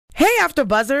Hey, After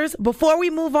Buzzers. Before we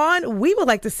move on, we would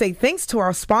like to say thanks to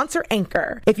our sponsor,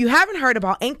 Anchor. If you haven't heard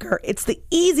about Anchor, it's the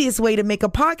easiest way to make a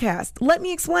podcast. Let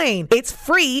me explain. It's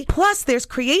free, plus there's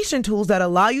creation tools that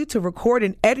allow you to record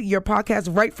and edit your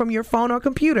podcast right from your phone or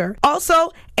computer.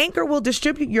 Also, Anchor will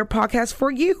distribute your podcast for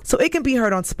you, so it can be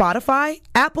heard on Spotify,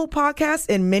 Apple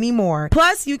Podcasts, and many more.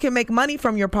 Plus, you can make money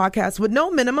from your podcast with no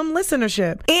minimum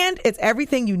listenership. And it's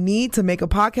everything you need to make a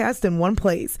podcast in one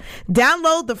place.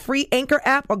 Download the free Anchor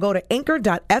app or go to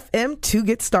anchor.fm to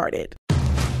get started.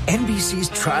 NBC's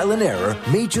Trial and Error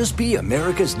may just be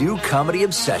America's new comedy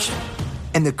obsession.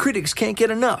 And the critics can't get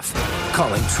enough,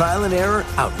 calling Trial and Error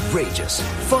outrageous,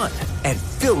 fun, and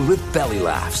filled with belly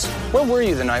laughs. Where were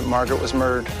you the night Margaret was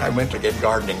murdered? I went to get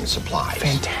gardening supplies.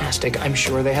 Fantastic. I'm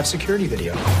sure they have security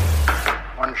video.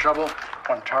 One shovel,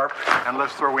 one tarp, and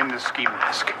let's throw in the ski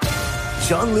mask.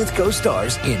 John Lithgow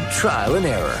stars in Trial and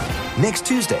Error. Next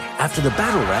Tuesday, after the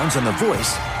battle rounds on The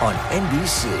Voice on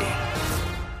NBC.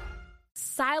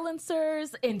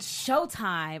 Silencers in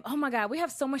Showtime. Oh my God, we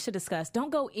have so much to discuss.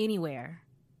 Don't go anywhere.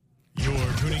 You're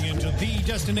tuning into the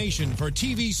destination for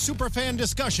TV superfan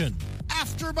discussion,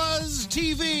 AfterBuzz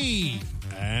TV.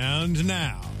 And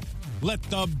now, let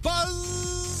the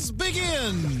buzz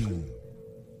begin.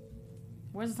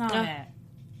 Where's the song at?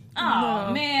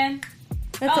 Oh, man.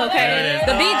 It's okay.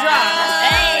 The beat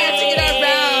dropped. Hey,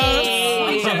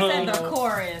 We should have said the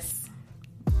chorus.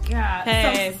 God,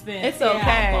 hey, it's okay.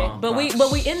 Yeah. But we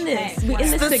in this. Hey, we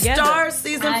in this The together. Star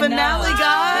season finale,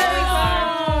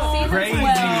 guys. Crazy.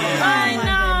 I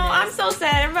know. I'm so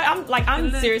sad.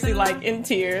 I'm seriously in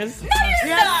tears. No,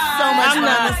 you're not.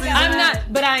 I'm not,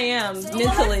 but I am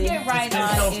mentally. Let's get right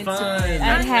on into it. It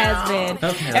has been.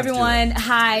 Okay, everyone,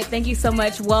 hi. Thank you so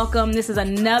much. Welcome. This is our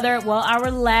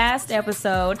last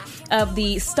episode of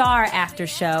the Star After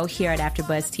Show here at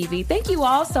AfterBuzz TV. Thank you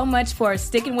all so much for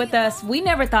sticking with us. We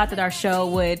never thought that our show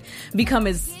would become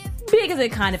as big as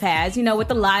it kind of has, with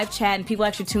the live chat and people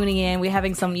actually tuning in. We're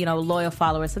having some, loyal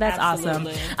followers, so that's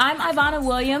Absolutely. awesome. I'm Ivana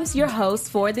Williams, your host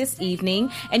for this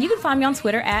evening, and you can find me on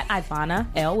Twitter at Ivana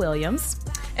L. Williams.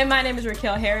 And my name is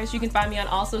Raquel Harris. You can find me on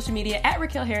all social media at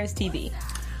Raquel Harris TV.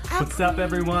 What's up,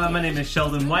 everyone? My name is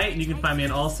Sheldon White, and you can find me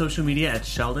on all social media at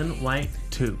Sheldon White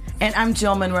 2. And I'm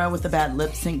Jill Monroe with the Bad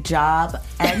Lip Sync Job,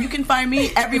 and you can find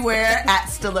me everywhere at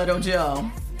Stiletto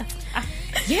Jill.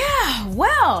 Yeah,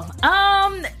 well,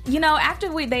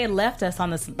 after they had left us on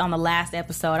the last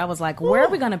episode, I was like, where are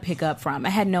we going to pick up from? I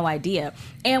had no idea.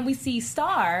 And we see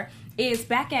Star is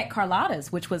back at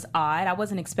Carlotta's, which was odd. I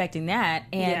wasn't expecting that.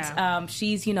 And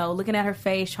she's, looking at her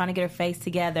face, trying to get her face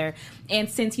together. And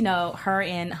since, her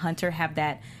and Hunter have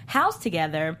that house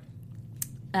together,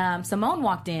 Simone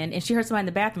walked in and she heard somebody in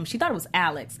the bathroom. She thought it was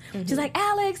Alex. Mm-hmm. She's like,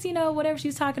 Alex, whatever she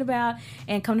was talking about.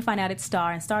 And come to find out it's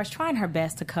Star. And Star's trying her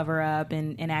best to cover up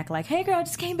and act like, hey, girl, I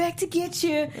just came back to get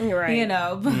you. Right.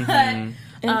 But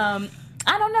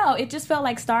I don't know. It just felt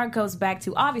like Star goes back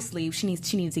to, obviously, she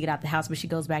needs to get out the house, but she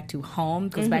goes back to home,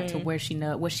 goes back to where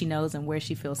what she knows and where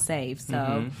she feels safe.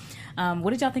 So what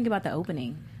did y'all think about the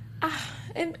opening?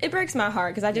 It breaks my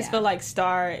heart because I just feel like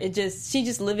Star, she's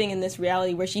just living in this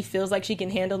reality where she feels like she can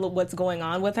handle what's going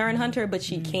on with her and Hunter, but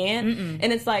she can't.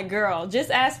 And it's like, girl, just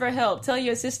ask for help. Tell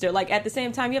your sister. Like, at the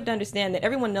same time, you have to understand that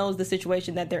everyone knows the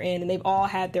situation that they're in, and they've all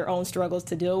had their own struggles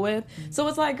to deal with. So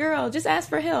it's like, girl, just ask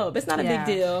for help. It's not a big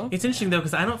deal. It's interesting, though,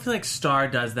 because I don't feel like Star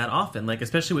does that often, like,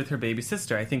 especially with her baby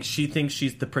sister. I think she thinks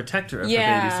she's the protector of her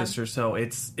baby sister, so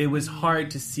it was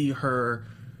hard to see her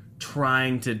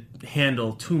trying to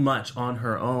handle too much on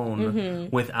her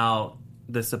own without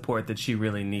the support that she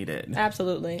really needed.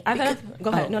 Absolutely. Go ahead.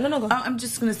 No, go ahead. I'm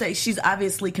just going to say she's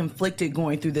obviously conflicted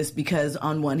going through this because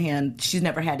on one hand, she's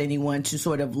never had anyone to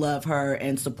sort of love her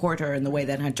and support her in the way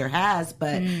that Hunter has,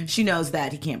 but she knows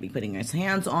that he can't be putting his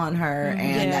hands on her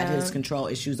and that his control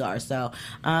issues are. So,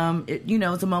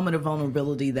 it's a moment of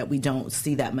vulnerability that we don't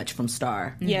see that much from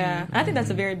Star. Yeah. I think that's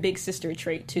a very big sister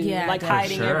trait, too. Yeah, like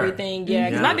hiding everything. Yeah,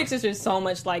 because my big sister is so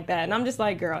much like that. And I'm just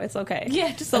like, girl, it's okay.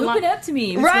 Yeah, just open up to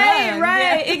me. Right.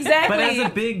 Exactly. But as a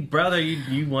big brother,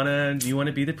 you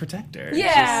wanna be the protector.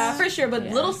 Yeah, for sure. But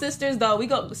little sisters, though, we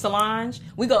go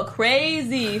we go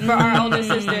crazy for our older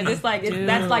sisters. It's like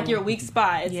that's like your weak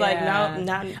spot. It's like no,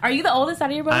 not. Are you the oldest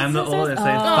out of your brothers? I'm the oldest. I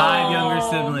have 5 younger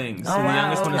siblings, and the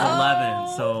youngest one is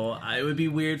 11. So it would be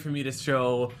weird for me to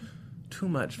show too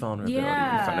much vulnerability in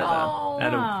front of them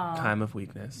at a time of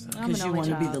weakness. Because you want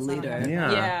to be the leader.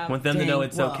 Yeah. Want them to know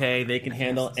it's okay. They can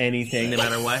handle anything no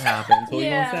matter what happens. What are you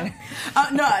going to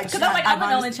say? No, because I'm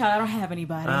an only child. I don't have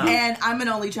anybody. And I'm an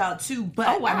only child too. But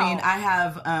I mean, I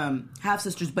have half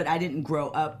sisters, but I didn't grow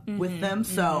up with them.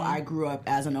 So I grew up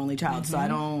as an only child. So I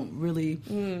don't really,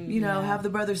 have the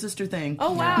brother-sister thing.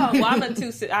 Oh, wow. Well, I'm a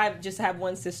I just have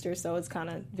one sister, so it's kind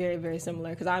of very, very similar.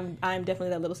 Because I'm definitely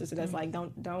that little sister that's like,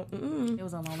 don't. It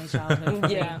was a lonely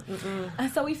childhood. Yeah.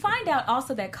 So we find out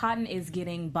also that Cotton is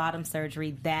getting bottom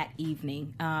surgery that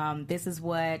evening. This is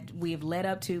what we've led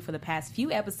up to for the past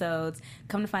few episodes.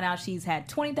 Come to find out, she's had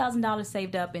 $20,000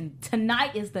 saved up, and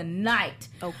tonight is the night.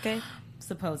 Okay.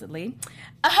 Supposedly.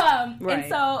 Right. And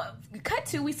so, cut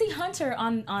to, we see Hunter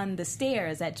on the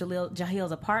stairs at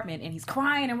Jahil's apartment, and he's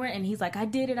crying, and he's like, I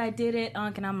did it,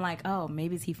 Unc. And I'm like, oh,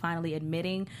 maybe is he finally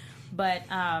admitting? But,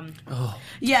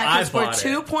 because for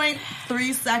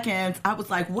 2.3 seconds, I was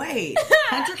like, wait,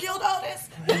 Hunter killed Otis?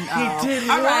 He did.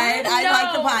 All right, I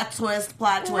like the plot twist.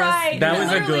 Right. That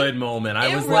was a good moment.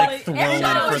 I was like thrown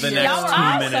for the next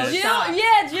 2 minutes.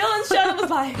 Jill and Sheldon was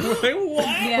like, what?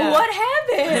 Yeah. What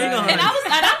happened? Hang on. And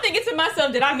I'm thinking to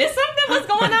myself, did I miss something? What's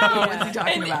going on? What's he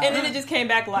talking about? And then it just came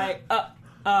back like,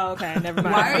 oh, okay, never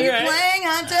mind. Why are you playing,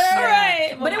 Hunter?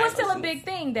 Right. But it was still a big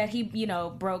thing that he,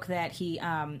 broke that he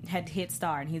had hit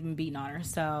Star and he'd been beating on her.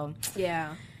 So,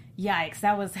 yeah. Yikes,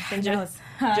 that was...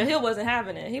 Jahil wasn't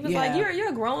having it. He was like, you're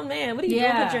a grown man. What are you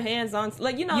doing with your hands on...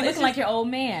 Like, you looking like your old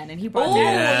man. And he brought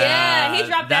he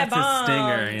dropped that bomb. That's a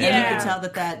stinger. And you could tell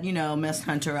that messed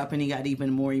Hunter up, and he got even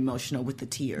more emotional with the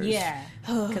tears. Yeah,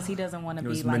 because he doesn't want to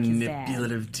be like his dad.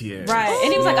 Manipulative tears. Right.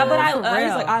 And he was like,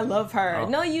 I love her.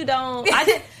 No, you don't.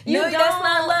 No, that's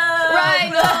not love. Right.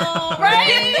 No.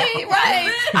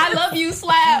 Right. I love you,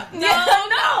 slap. No.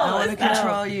 I want to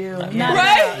control you.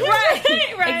 Right.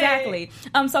 Exactly.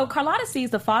 So Carlotta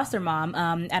sees the foster mom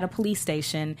at a police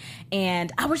station,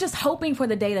 and I was just hoping for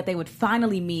the day that they would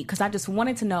finally meet, because I just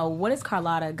wanted to know, what is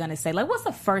Carlotta going to say? Like, what's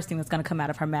the first thing that's going to come out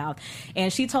of her mouth?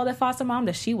 And she told that foster mom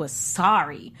that she was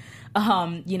sorry.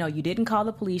 You didn't call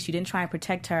the police. You didn't try and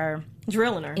protect her.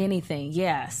 Drilling her. Anything.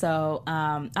 Yeah. So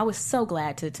I was so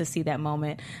glad to see that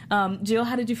moment. Jill,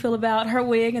 how did you feel about her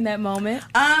wig in that moment?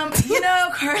 I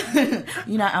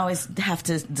always have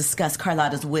to discuss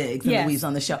Carlotta's wigs and the weaves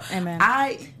on the show. Amen.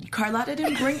 Carlotta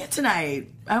didn't bring it tonight.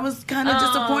 I was kind of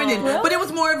disappointed. Really? But it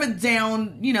was more of a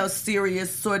down,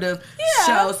 serious sort of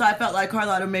show. So I felt like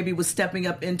Carlotta maybe was stepping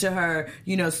up into her,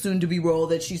 soon-to-be role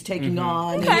that she's taking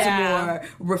on. Okay. And a more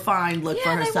refined look for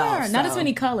herself. They were. Not as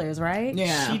many colors, right?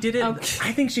 Yeah. She did it.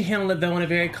 I think she handled it, though, in a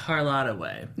very Carlotta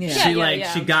way.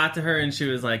 Yeah. She got to her and she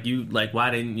was like,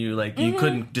 why didn't you, you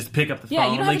couldn't just pick up the phone.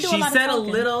 Yeah, you don't have to do a lot of said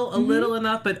talking. a little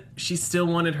enough, but she still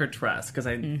wanted her trust, because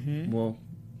we'll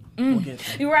get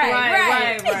there.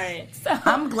 Right. So,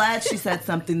 I'm glad she said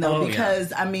something, though, because,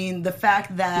 the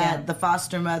fact that the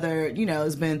foster mother,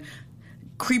 has been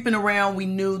creeping around, we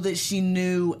knew that she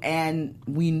knew, and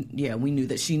we knew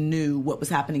that she knew what was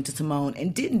happening to Timon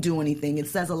and didn't do anything. It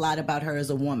says a lot about her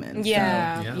as a woman.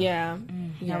 Yeah.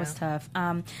 That was tough.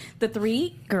 The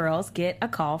three girls get a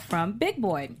call from Big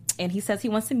Boy, and he says he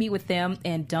wants to meet with them,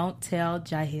 and don't tell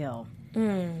Jahil.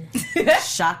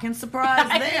 Shocking surprise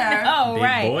there. Oh,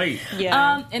 right. Boy.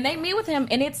 Yeah. And they meet with him,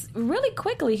 and it's really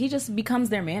quickly, he just becomes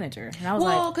their manager. And I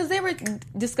was because they were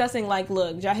discussing, look,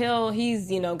 Jahil,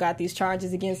 he's, got these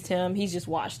charges against him. He's just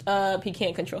washed up. He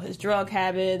can't control his drug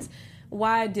habits.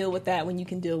 Why deal with that when you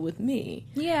can deal with me?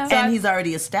 Yeah. And he's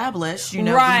already established, we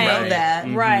know that.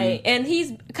 Mm-hmm. Right. And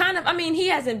he's kind of, he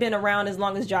hasn't been around as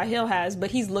long as Jahil has,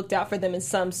 but he's looked out for them in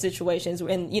some situations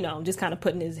and, just kind of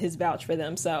putting his vouch for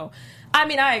them. So,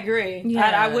 I agree.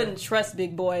 Yeah. I wouldn't trust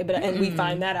Big Boy, and we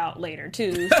find that out later,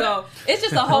 too. So, it's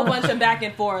just a whole bunch of back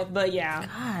and forth, but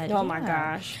my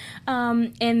gosh.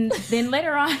 And then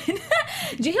later on,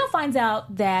 Jahil finds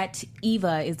out that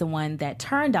Eva is the one that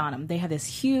turned on him. They have this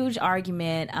huge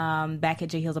argument back at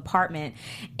Jahil's apartment.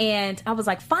 And I was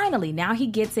like, finally, now he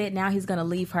gets it. Now he's going to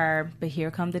leave her. But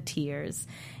here come the tears.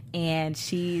 And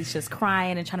she's just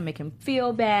crying and trying to make him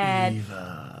feel bad.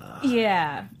 Eva.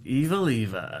 Yeah.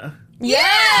 Eva.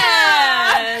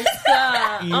 Yes!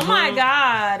 Oh my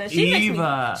God. She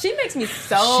makes me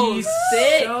so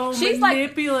sick. She's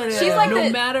manipulative. She's like no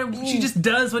matter, she just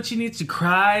does what she needs. She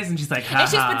cries and she's like, ha. And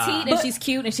she's petite and she's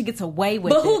cute and she gets away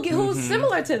with it. But who's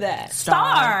similar to that?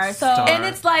 Star. And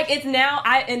it's like, it's now,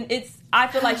 I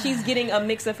feel like she's getting a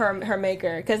mix of her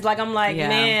maker. Because I'm like,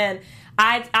 man,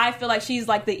 I feel like she's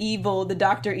like the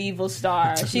Dr. Evil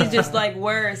Star. She's just like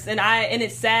worse. And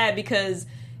it's sad because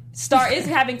Star is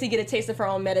having to get a taste of her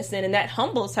own medicine, and that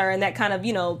humbles her, and that kind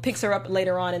of, picks her up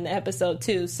later on in the episode,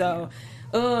 too. So,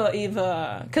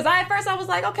 Eva. Because at first I was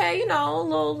like, okay, a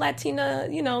little Latina,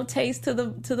 taste to the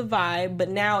vibe. But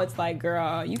now it's like,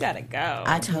 girl, you gotta go.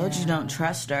 I told you don't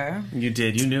trust her. You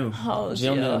did. You knew. Oh,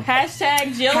 Jill knew.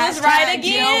 Hashtag Jill was right again.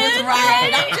 Jill was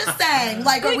right. I'm just saying.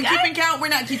 Like, are we keeping count? We're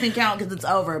not keeping count because it's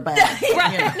over. But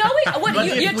right. No,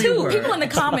 you're two. People in the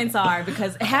comments are,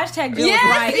 because hashtag Jill was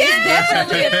right. It's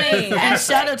definitely a thing. And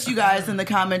shout out to you guys in the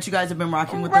comments. You guys have been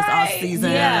rocking with us all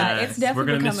season. Yeah, it's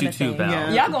definitely We're gonna miss you too, Val.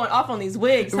 Yeah. Y'all going off on these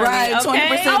wigs, honey. Right, okay?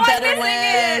 20% better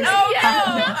wigs.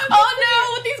 Oh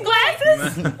no, with these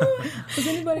glasses.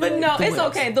 But no, it's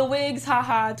okay. The wigs,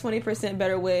 haha, 20%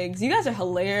 better wigs. You guys are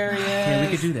hilarious. Yeah,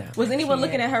 we could do that. Was anyone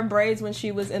looking at her braids when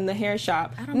she was in the hair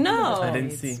shop? No, I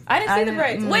didn't see. I didn't see the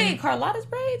braids. Wait, Carlotta's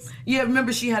braids? Yeah,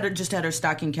 remember she just had her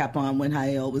stocking cap on when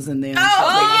Hael was in there.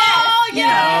 Oh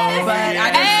yes. But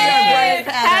I didn't see her braid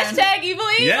pattern. Hashtag evil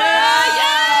Eva. Yeah.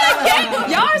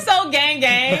 Y'all are so gang.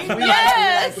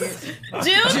 Yes.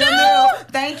 Jill knew.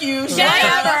 Thank you. Come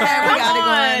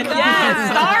on.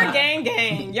 Yes. Star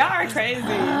gang. Y'all are crazy.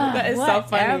 That is so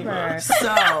funny.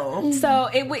 So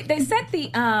they set the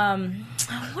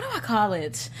what do I call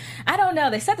it? I don't know.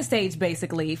 They set the stage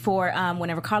basically for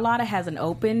whenever Carlotta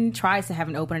tries to have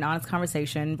an open and honest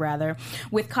conversation, rather,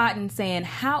 with Cotton, saying,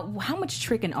 how much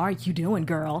tricking are you doing,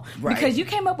 girl? Right. Because you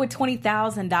came up with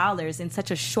 $20,000 in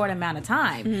such a short amount of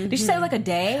time. Mm-hmm. Did you say like a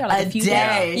day or like a few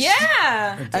days?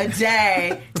 Yeah, a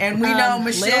day. And we know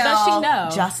Michelle,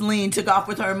 Jocelyn took off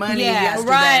with her money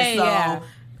yesterday. Right.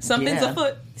 So something's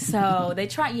afoot. So they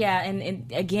try,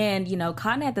 and again,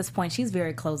 Cotton at this point, she's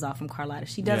very closed off from Carlotta.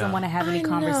 She doesn't want to have any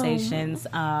conversations.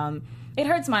 It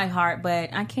hurts my heart,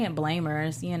 but I can't blame her.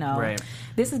 Right.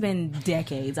 This has been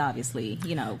decades, obviously,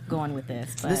 going with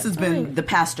this. But this has been the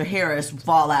Pastor Harris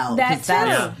fallout. That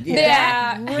too.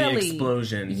 That really. The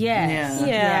explosion. Yes.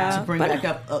 Yeah. To bring back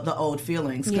up the old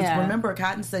feelings. Because remember,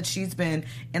 Cotton said she's been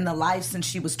in the life since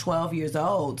she was 12 years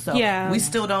old. So we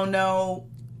still don't know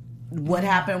what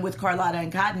happened with Carlotta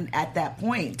and Cotton at that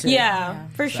point.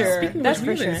 For sure. That's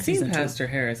for sure. I've seen Pastor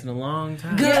Harris in a long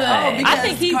time. Good. Oh, because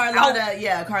I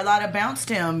think Carlotta bounced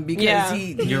him because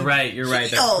he... You're right.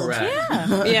 That's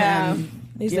correct. Yeah.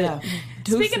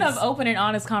 Speaking of open and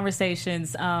honest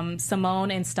conversations, Simone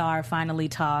and Star finally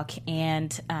talk,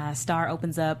 and Star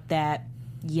opens up that,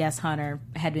 yes, Hunter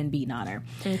had been beating on her.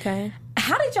 Okay.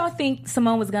 How did y'all think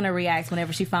Simone was going to react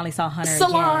whenever she finally saw Hunter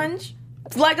Solange. again?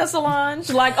 Like a Solange,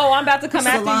 like, oh, I'm about to come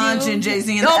after you. Solange and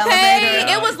Jay-Z in the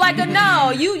elevator. It was like a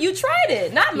no. You tried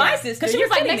it, not my sister. Because she was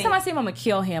like, next time I see him, I'm gonna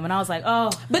kill him, and I was like,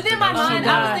 oh. But then my mind,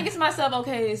 I was thinking to myself,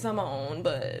 okay, Simone,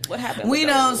 but what happened? We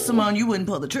know, Simone, you wouldn't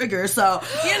pull the trigger, so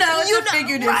it's a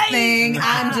figurative thing.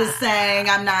 I'm just saying,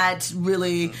 I'm not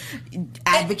really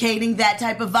advocating that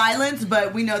type of violence,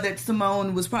 but we know that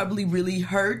Simone was probably really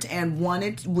hurt and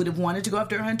would have wanted to go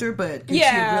after Hunter, but she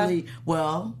really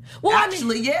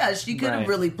she could have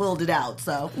really pulled it out.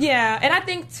 So and I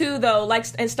think too, though, like,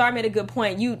 and Star made a good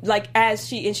point. You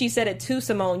she said it to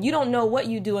Simone. You don't know what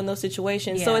you do in those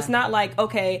situations, so it's not like,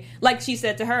 okay, like she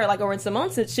said to her, like, or in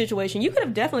Simone's situation, you could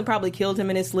have definitely probably killed him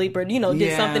in his sleep, or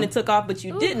did something and took off, but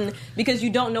you didn't, because you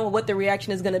don't know what the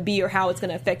reaction is going to be or how it's going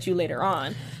to affect you later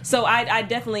on. So I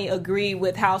definitely agree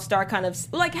with how Star kind of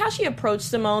like how she approached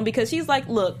Simone, because she's like,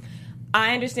 look,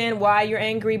 I understand why you're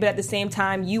angry, but at the same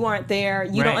time, you aren't there.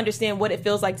 You don't understand what it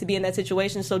feels like to be in that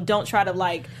situation. So don't try to,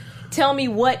 like, tell me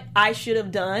what I should have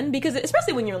done. Because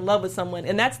especially when you're in love with someone,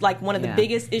 and that's, like, one of the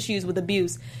biggest issues with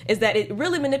abuse, is that it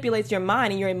really manipulates your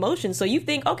mind and your emotions. So you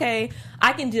think, okay,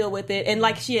 I can deal with it. And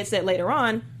like she had said later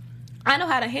on, I know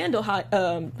how to handle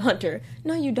Hunter.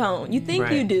 No, you don't. You think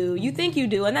you do. You think you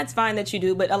do, and that's fine that you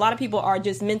do. But a lot of people are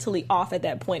just mentally off at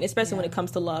that point, especially when it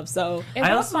comes to love. So it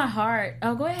broke my heart.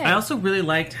 Oh, go ahead. I also really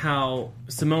liked how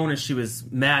Simone, as she was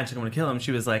mad, she didn't want to kill him.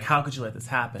 She was like, "How could you let this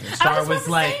happen?" And Star was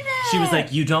like, "She was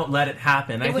like, you don't let it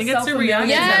happen." I think it's a reaction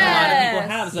that a lot of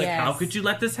people have. It's like, "How could you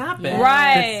let this happen?"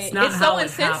 Right. It's so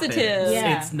insensitive.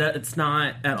 It's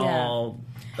not at all.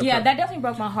 Yeah, that definitely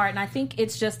broke my heart, and I think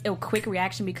it's just a quick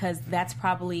reaction because that's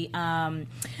probably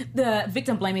the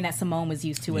victim blaming that Simone was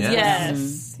used to as well.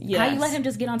 Yes. How you let him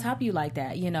just get on top of you like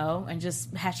that, and just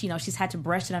she's had to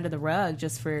brush it under the rug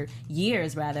just for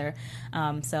years, rather.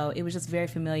 So it was just very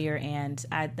familiar, and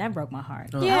that broke my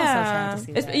heart. I was so sad to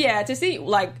see that. To see,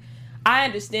 like, I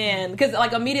understand because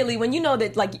like immediately when you know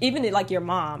that like even like your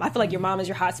mom, I feel like your mom is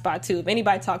your hot spot too. If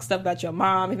anybody talks stuff about your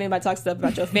mom, if anybody talks stuff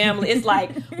about your family, it's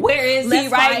like, where is he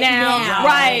right now?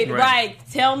 Right.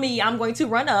 Tell me, I'm going to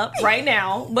run up right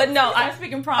now. But no, I'm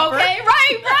speaking proper. Okay,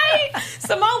 right.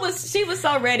 Simone was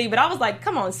so ready, but I was like,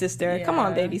 come on, sister, come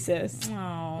on, baby sis.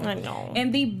 I know.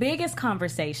 And the biggest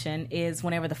conversation is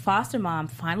whenever the foster mom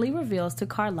finally reveals to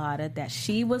Carlotta that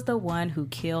she was the one who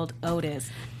killed Otis.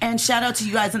 And shout out to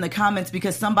you guys in the comments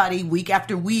because somebody week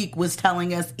after week was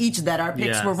telling us each that our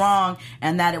picks were wrong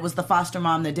and that it was the foster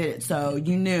mom that did it. So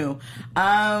you knew.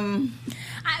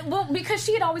 Well, because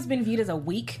she had always been viewed as a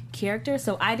weak character,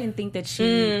 so I didn't think that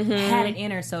she had it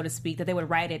in her, so to speak, that they would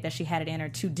write it, that she had it in her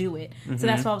to do it. So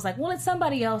that's why I was like, well, it's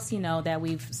somebody else, that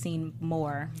we've seen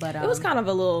more. But it was kind of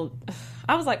a little...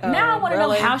 I was like, now I want to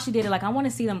know how she did it. Like, I want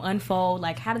to see them unfold.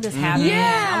 Like, how did this happen?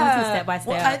 Yeah. I want to see step by step.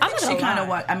 Well, I think she kind of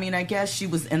I guess she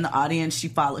was in the audience. She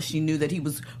followed. She knew that he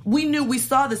was. We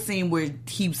saw the scene where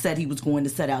he said he was going to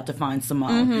set out to find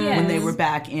Simone when they were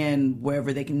back in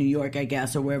wherever New York, I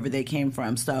guess, or wherever they came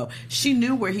from. So she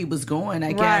knew where he was going.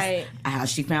 I guess how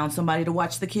she found somebody to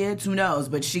watch the kids, who knows?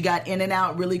 But she got in and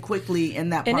out really quickly in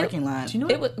that parking lot. Do you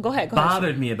know what go ahead.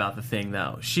 Bothered me about the thing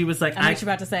though? She was like, I know what you're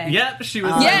about to say. Yep. She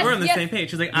was like, we're on the same page.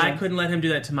 She's like, I couldn't let him do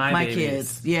that to my babies.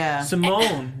 Kids. Yeah.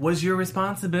 Simone was your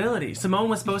responsibility. Simone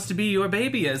was supposed to be your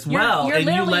baby as well, you're and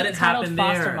you let it happen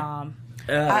foster there. Mom.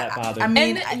 That bothered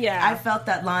me. I felt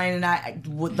that line, and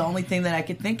the only thing that I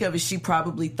could think of is she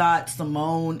probably thought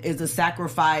Simone is a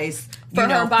sacrifice for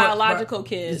her biological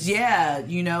kids. Yeah,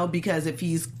 because if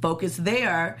he's focused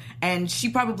there, and she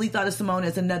probably thought of Simone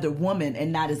as another woman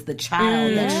and not as the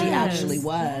child that she actually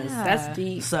was. Yeah. That's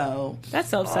deep. So that's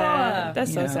so sad.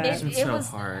 That's so sad. It was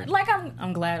hard. Like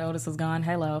I'm glad Otis was gone.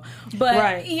 Hello,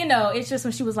 but it's just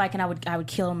when she was like, and I would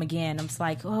kill him again. I'm just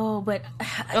like, oh, but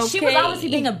she was obviously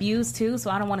being abused too. So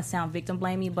I don't want to sound victim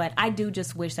blamey, but I do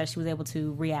just wish that she was able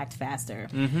to react faster.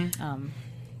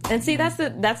 And see, that's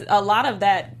a lot of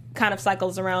that kind of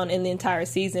cycles around in the entire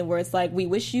season where it's like, we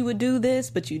wish you would do this,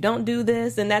 but you don't do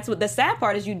this. And that's what the sad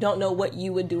part is, you don't know what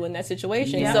you would do in that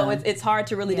situation. Yeah. So it's hard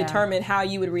to really determine how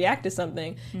you would react to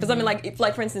something. Because I mean,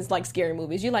 like for instance, like scary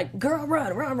movies, you're like, girl,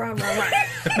 run.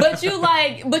 but you don't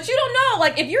know.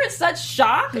 Like, if you're in such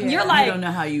shock, you're like, you don't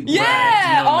know how you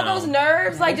all those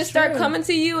nerves just start coming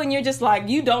to you, and you're just like,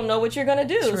 you don't know what you're gonna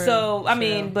do. True. So I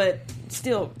mean, but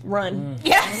still run.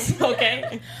 Yes.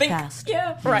 Okay. Think fast.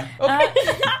 Yeah. Right. Okay.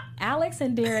 Alex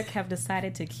and Derek have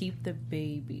decided to keep the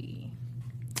baby.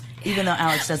 Even though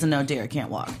Alex doesn't know Derek can't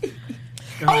walk.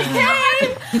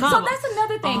 Okay. So that's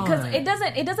another thing, because it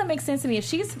doesn't make sense to me. If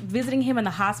she's visiting him in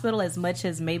the hospital as much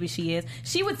as maybe she is,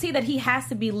 she would see that he has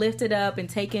to be lifted up and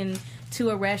taken to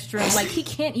a restroom. Like, he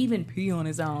can't even pee on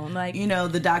his own. Like,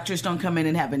 the doctors don't come in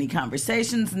and have any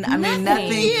conversations. I mean,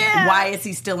 nothing. Yeah. Why is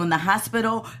he still in the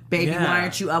hospital? Baby, why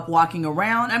aren't you up walking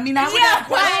around? I mean, I would have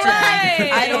questions. Right.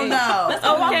 I don't know. Let's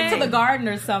go walk into the garden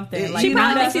or something. She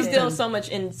probably thinks he's still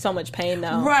in so much pain,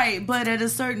 though. Right, but at a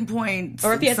certain point,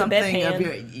 or if he has something a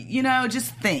bedpan.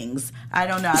 Just things. I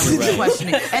don't know. I would be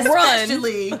questioning.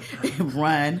 Especially,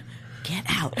 run. Get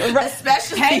out.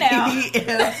 Especially if,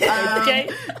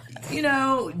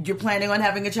 you're planning on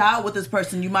having a child with this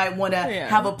person. You might want to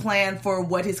have a plan for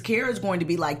what his care is going to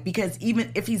be like, because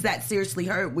even if he's that seriously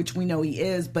hurt, which we know he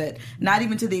is, but not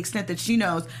even to the extent that she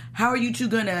knows, how are you two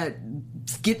going to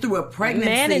get through a pregnancy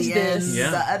manage this?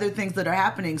 And the other things that are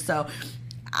happening? So,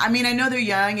 I mean, I know they're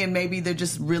young and maybe they're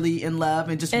just really in love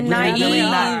and just really not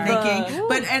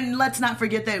thinking. And let's not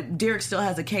forget that Derek still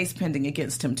has a case pending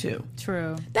against him too.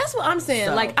 True. That's what I'm saying.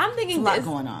 So, like, I'm thinking a lot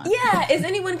going on. Yeah. Is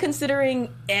anyone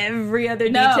considering every other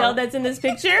detail that's in this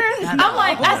picture? I'm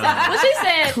like, well, she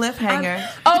said cliffhanger.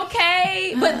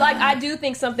 Okay, but like, I do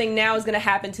think something now is going to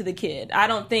happen to the kid. I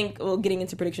don't think. Well, getting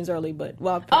into predictions early, but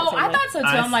I thought so too.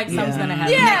 I'm like, something's going to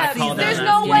happen. Yeah, there's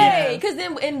no way, because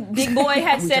then and Big Boy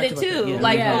had said it too.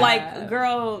 Like,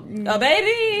 girl, a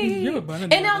baby.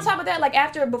 And then on top of that, like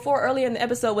earlier in the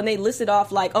episode when they listed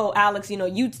off like, oh, Alex,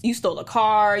 you stole a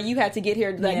car, you had to get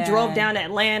here, drove down to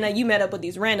Atlanta, you met up with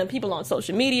these random people on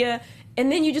social media. And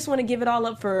then you just want to give it all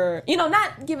up for,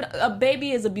 not give it. A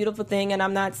baby is a beautiful thing, and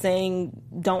I'm not saying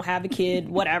don't have a kid,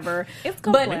 whatever. It's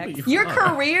complex. But your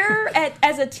career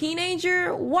as a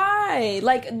teenager, why?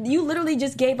 Like, you literally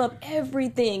just gave up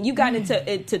everything. You got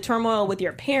into turmoil with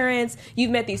your parents.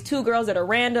 You've met these two girls that are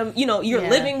random. You're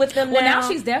living with them now. Well, now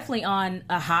she's definitely on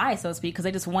a high, so to speak, because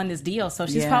they just won this deal. So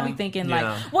she's probably thinking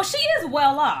well, she is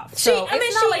well off. So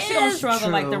it's not like she's going to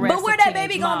struggle like the rest of But where that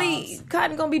baby going to be?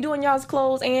 Cotton going to be doing y'all's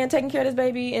clothes and taking care had his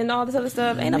baby and all this other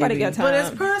stuff. Ain't nobody got time. But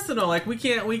it's personal. Like we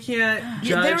can't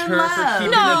judge her love. for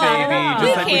keeping No, the baby.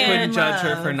 Just like we can't. couldn't judge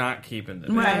her for not keeping the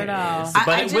baby. Right. at all. But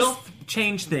I it will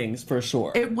change things for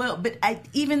sure. It will, but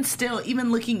even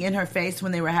looking in her face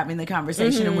when they were having the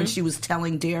conversation and when she was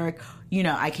telling Derek,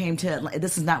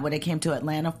 this is not what I came to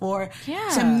Atlanta for. Yeah.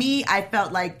 To me, I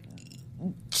felt like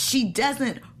she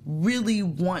doesn't really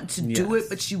want to do it,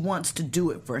 but she wants to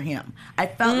do it for him. I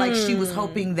felt like she was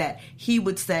hoping that he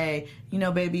would say,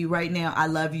 baby, right now I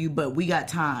love you, but we got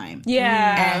time.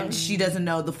 Yeah. And she doesn't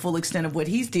know the full extent of what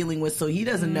he's dealing with, so he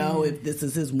doesn't know if this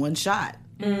is his one shot.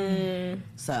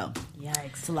 So, yikes.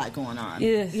 It's a lot going on.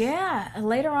 Yeah.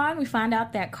 Later on, we find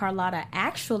out that Carlotta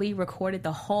actually recorded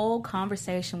the whole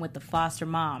conversation with the foster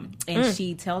mom. And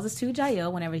she tells us to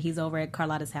Jael whenever he's over at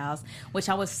Carlotta's house, which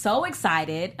I was so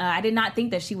excited. I did not think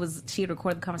that she had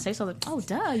recorded the conversation. I was like, oh,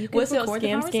 duh, you could record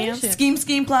the conversation.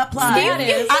 Scheme, plot, plot.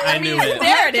 I knew it.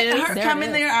 There it is. Her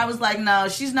coming there, I was like, no,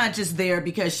 she's not just there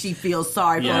because she feels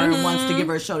sorry for her and wants to give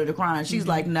her a shoulder to cry on. She's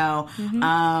like, no,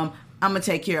 I'm gonna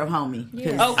take care of homie.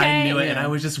 Okay. I knew it, and I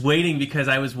was just waiting because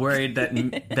I was worried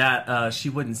that she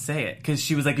wouldn't say it because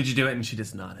she was like, "Could you do it?" And she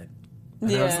just nodded.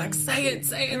 And I was like, "Say it,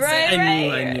 say it, right, say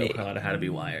it." I knew Carlotta had to be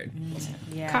wired.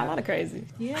 Yeah. Carlotta crazy.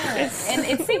 Yeah. And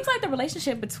it seems like the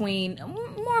relationship between,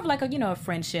 more of like a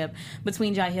friendship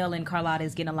between Jael and Carlotta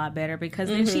is getting a lot better because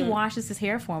then she washes his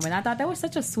hair for him, and I thought that was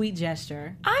such a sweet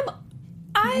gesture.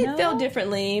 I feel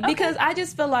differently because I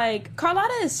just feel like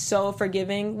Carlotta is so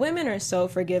forgiving. Women are so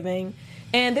forgiving.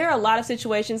 And there are a lot of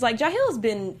situations, like Jahel's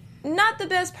been not the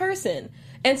best person.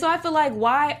 And so I feel like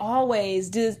why always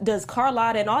does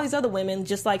Carlotta and all these other women,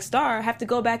 just like Star, have to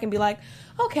go back and be like,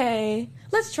 okay,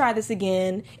 let's try this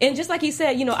again. And just like he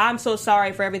said, I'm so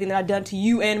sorry for everything that I've done to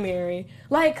you and Mary.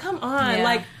 Like, come on.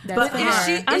 Yeah, but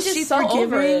is she so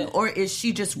forgiving or is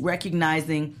she just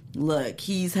recognizing, look,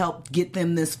 he's helped get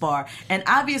them this far? And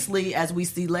obviously, as we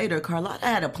see later, Carlotta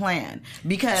had a plan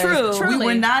because we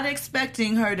were not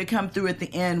expecting her to come through at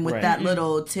the end with that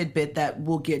little tidbit that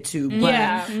we'll get to.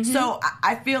 But, so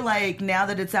I feel like now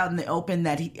that it's out in the open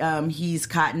that he's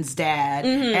Cotton's dad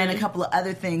and a couple of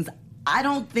other things, I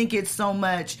don't think it's so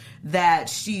much that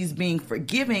she's being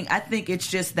forgiving. I think it's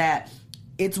just that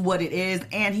it's what it is,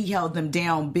 and he held them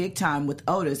down big time with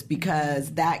Otis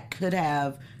because that could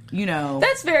have,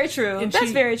 That's very true.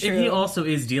 Very true. And he also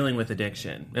is dealing with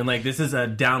addiction. And, this is a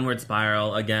downward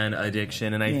spiral, again,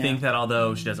 addiction. And I think that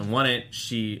although she doesn't want it,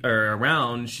 she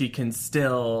can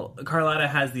still... Carlotta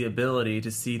has the ability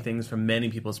to see things from many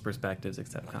people's perspectives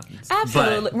except Cotton's.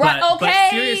 Absolutely. But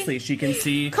seriously, she can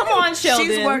see... Come on, Sheldon.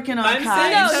 She's working on I'm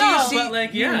Cotton.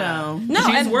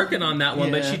 She's working on that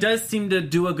one, but she does seem to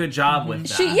do a good job with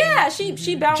that.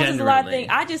 She balances a lot of things.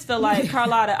 I just feel like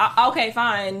Carlotta, okay,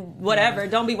 fine, whatever,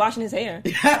 don't be washing his hair.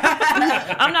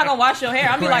 I'm not gonna wash your hair.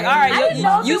 I'll be like, all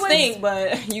right, you stink,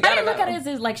 but you gotta I didn't look at it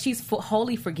as like she's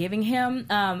wholly forgiving him.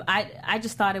 I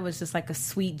just thought it was just like a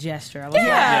sweet gesture. I was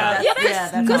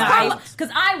that's nice.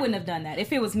 Because I wouldn't have done that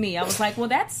if it was me. I was like, well,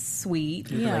 that's sweet.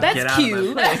 Yeah, that's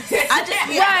cute. Right.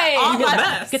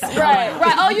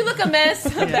 Oh, you look a mess.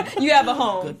 You have a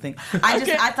home. Good thing.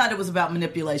 I thought it was about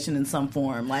manipulation in some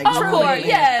form. Like, of course,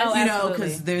 yes.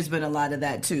 because there's been a lot of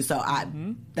that too. So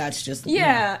that's just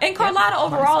and Carlotta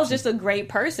overall is just a great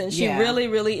person. She really,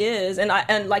 really is.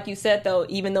 And like you said, though,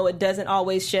 even though it doesn't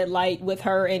always shed light with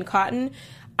her and Cotton,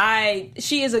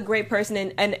 she is a great person,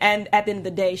 and at the end of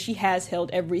the day, she has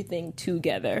held everything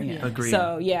together. Yeah. Agreed.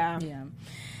 So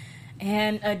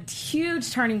And a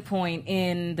huge turning point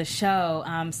in the show,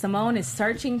 Simone is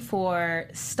searching for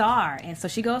Star. And so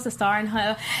she goes to Star and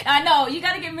Hunter. I know, you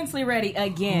got to get mentally ready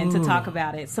again to talk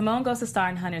about it. Simone goes to Star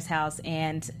and Hunter's house,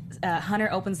 and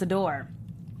Hunter opens the door.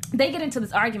 They get into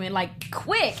this argument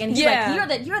quick, and he's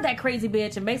like, "You're that crazy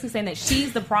bitch," and basically saying that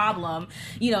she's the problem.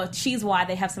 She's why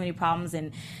they have so many problems,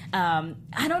 and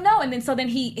I don't know. And then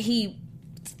he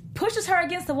pushes her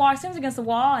against the wall, slams against the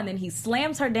wall, and then he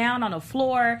slams her down on the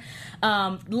floor.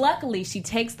 Luckily, she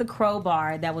takes the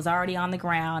crowbar that was already on the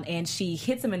ground, and she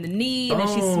hits him in the knee, and then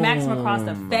she smacks him across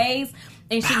the face.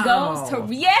 And she goes to, come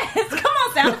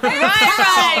on, sound effects.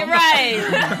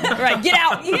 Right. Get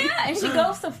out. Yeah, and she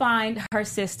goes to find her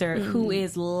sister who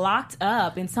is locked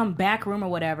up in some back room or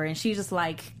whatever, and she's just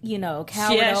cowered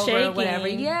over or whatever.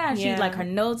 Yeah, and she's her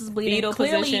nose is bleeding. Fetal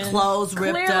position. Clothes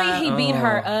ripped up. Clearly, he beat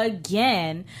her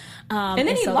again. And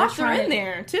then he locked her in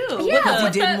there too. Yeah,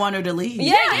 because he didn't want her to leave.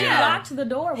 Yeah. He locked the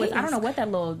door with, I don't know what that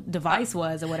little device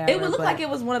was or whatever. It would look like it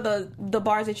was one of the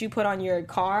bars that you put on your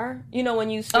car. You know, when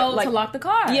you to lock the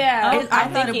car. Yeah, I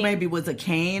thought it maybe was a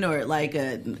cane or like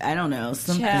I don't know,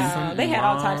 something. They had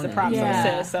all types of props on the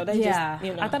set, so they just,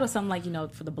 you know. I thought it was something like,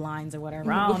 for the blinds or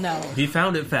whatever. I don't know. He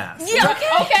found it fast. Yeah.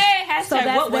 Okay.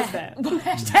 Hashtag what was that?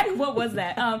 Hashtag what was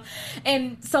that?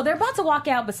 And so they're about to walk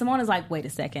out, but Simone is like, wait a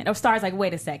second. Or Star's like,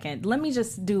 wait a second. Let me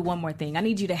just do one more thing. I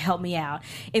need you to help me out.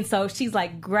 And so she's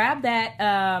like, grab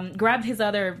his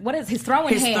other, his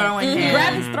throwing hand.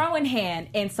 Grab his throwing hand.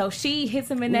 And so she hits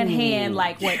him in that hand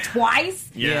like, twice?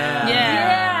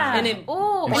 Yeah. And it,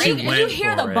 you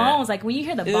hear the bones. Like when you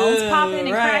hear the bones popping and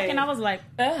cracking, I was like,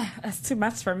 ugh, that's too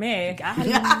much for me.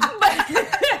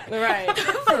 Right.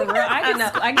 For real.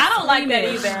 I don't like that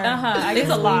either. It's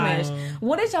a lot.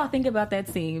 What did y'all think about that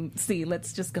scene? See,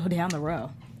 let's just go down the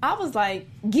row. I was like,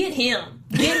 get him,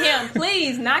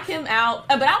 please knock him out.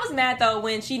 But I was mad though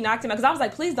when she knocked him out because I was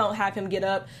like, please don't have him get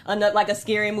up like a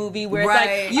scary movie where it's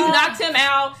like you knocked him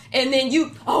out and then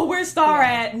where's Star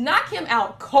at? Knock him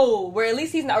out cold where at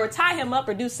least he's not, or tie him up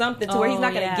or do something to where he's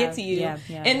not going to get to you.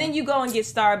 Then you go and get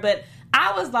Star, but.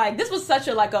 I was like, this was such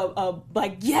a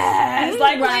yes,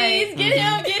 please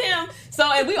get him. So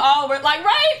and we all were like,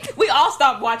 we all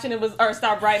stopped watching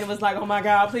stopped writing. It was like, oh my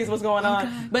God, please, what's going on?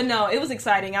 God. But no, it was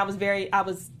exciting. I was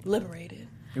liberated.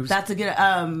 That's a good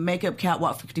makeup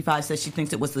catwalk 55 says she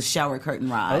thinks it was the shower curtain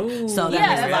ride. Ooh. So that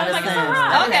makes a lot of sense.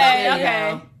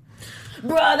 Okay.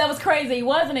 Bruh, that was crazy,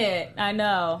 wasn't it? I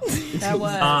know. That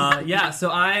was. So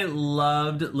I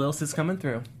loved Lil Sis coming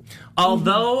through.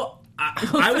 Although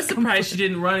I was surprised she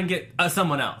didn't run and get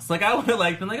someone else. Like I would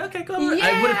have been like, okay, go. Yeah.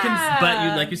 I would have,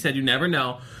 but like you said, you never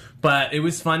know. But it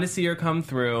was fun to see her come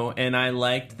through, and I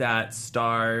liked that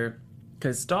Star.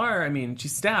 Because Star, she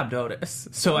stabbed Otis.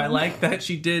 So I like that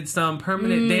she did some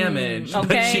permanent damage,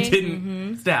 but she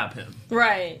didn't stab him.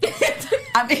 Right.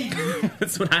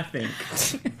 That's what I think.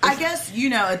 I guess,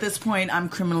 at this point, I'm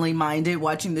criminally minded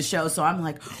watching the show, so I'm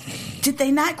like, did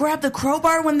they not grab the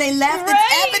crowbar when they left? Right?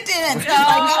 It's evidence.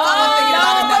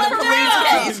 Another police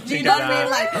case. Do you know what I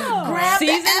mean? Like,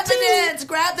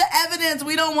 grab the evidence.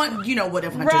 We don't want, what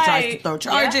if Hunter tries to throw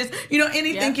charges?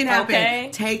 Anything can happen. Okay.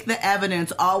 Take the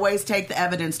evidence. Always take the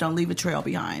evidence. Don't leave a trail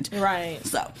behind. Right.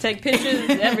 So take pictures,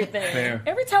 everything. Fair.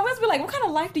 Every time I was like, what kind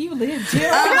of life do you live, Jill?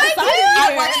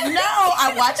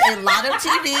 I watch a lot of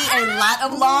TV, a lot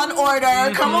of Law and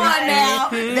Order. Come on now.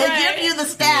 They give you the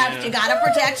stabs. You gotta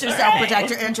protect yourself,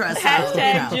 protect your interests.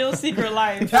 Hashtag Jill's secret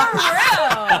life. For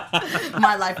real.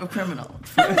 My life of criminal.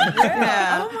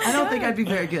 Yeah. I don't think I'd be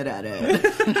very good at it.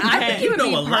 I think you would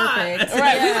be perfect.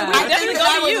 Right. I think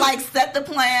I would set the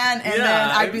plan and then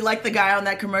I'd be like the guy on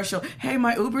that commercial. Hey,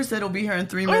 my Uber said it'll be here in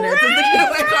 3 minutes.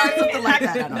 Right. Something like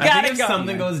that. I think if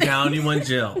something goes down, you want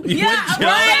Jill. You want Jill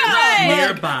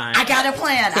nearby. I got a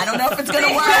plan. I don't know if it's going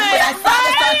to work, but I saw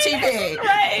this on TV.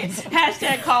 Right.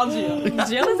 Hashtag call Jill.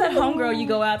 Jill is that homegirl you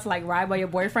go out to ride by your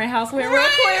boyfriend's house with real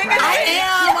quick. I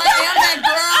am that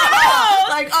girl.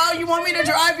 Like, oh, you want me to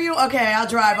drive you? Okay, I'll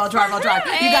drive.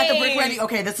 You got the brick ready?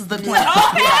 Okay, this is the plan.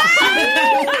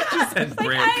 She said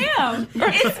brick. I am.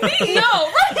 It's me.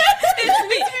 No, it's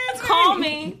me. Call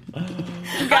me.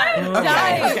 Got it.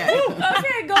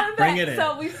 Okay, going back.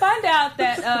 So we find out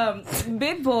that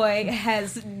Big Boy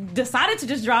has decided to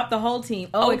just drop the whole team.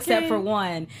 Except for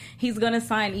one. He's going to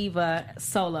sign Eva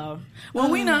solo. Well,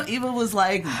 we know Eva was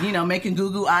making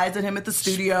goo-goo eyes at him at the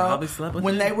studio.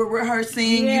 When they were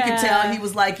rehearsing, you could tell he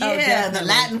was like, the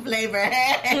Latin flavor.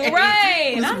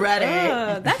 Right. He was ready.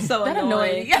 That's so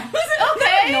annoying.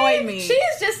 That annoyed me. She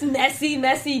is just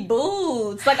messy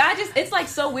boots. Like, it's like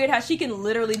so weird how she can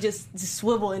literally just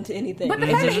swivel into anything. But the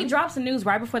fact that he drops the news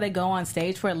right before they go on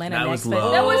stage for Atlanta that next was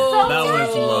low. That was so That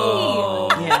was low.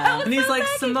 Yeah. And he's like,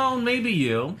 Simone, maybe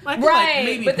you. Right.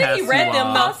 Maybe but then he read them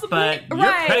off, but you're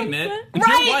pregnant. You're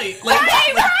white.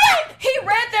 Right. He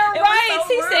read their rights.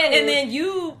 So he said, and then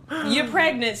you're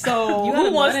pregnant, so you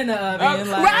who wants in the oven?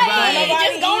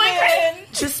 Just going crazy.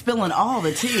 Just spilling all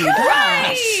the tea.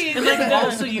 Right. And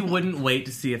also, you wouldn't wait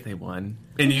to see if they won.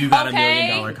 And you got $1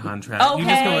 million contract. Okay. You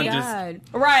just go and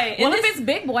right. Well, if it's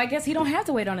Big Boy, I guess he don't have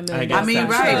to wait on $1 million. I mean,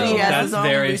 right. He has his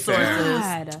own resources.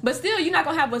 Fair. But still, you're not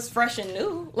gonna have what's fresh and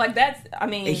new. Like that's. I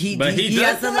mean, he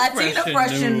has the Latina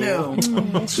fresh and new.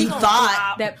 He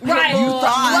thought that. Right. You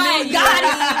thought. Right. Got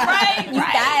him.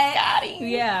 Right. Got him.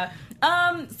 Yeah.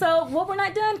 So, we're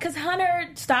not done because Hunter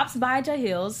stops by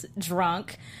Jahil's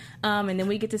drunk, and then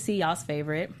we get to see y'all's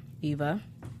favorite, Eva.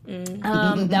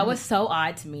 That was so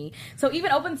odd to me. So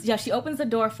even she opens the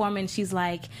door for me, and she's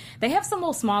like, they have some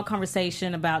little small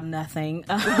conversation about nothing.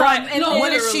 Right. And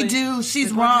what does she do?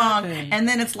 She's wrong. And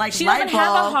then it's like, she doesn't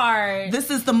have a heart. This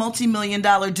is the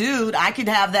multi-million-dollar dude. I could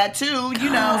have that too.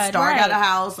 Star got a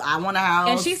house. I want a house.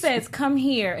 And she says, come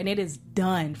here. And it is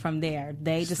done from there.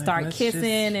 They just start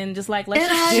kissing and just like, let's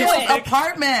just do it.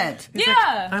 Apartment.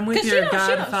 Yeah. I'm with your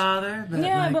godfather. But you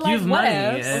have money.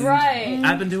 And right.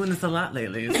 I've been doing this a lot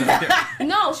lately. So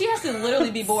no, she has to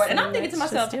literally be bored. And I'm thinking to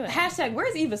myself, hashtag,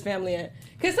 where's Eva's family at?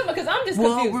 Because I'm just confused.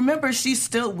 Well, remember, she's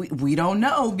still, we don't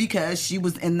know because she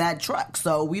was in that truck.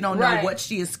 So we don't know what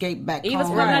she escaped back home. Eva's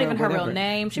probably not even her real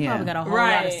name. She probably got a whole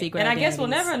lot of secret And I guess we'll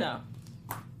never know.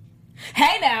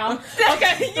 Hey now.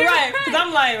 Okay, you're right. Because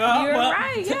I'm like, you're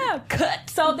right, yeah.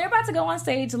 Cut. So they're about to go on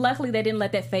stage. Luckily, they didn't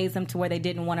let that phase them to where they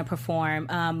didn't want to perform.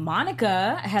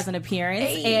 Monica has an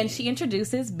appearance, and she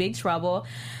introduces Big Trouble.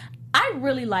 I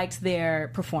really liked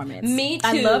their performance. Me too.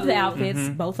 I love the outfits,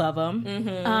 both of them.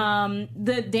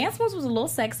 The dance moves was a little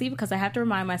sexy because I have to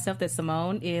remind myself that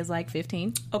Simone is like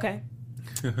 15. Okay.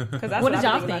 What did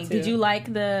y'all think? Did you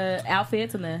like the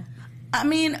outfits and the... I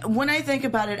mean, when I think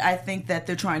about it, I think that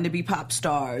they're trying to be pop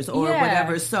stars or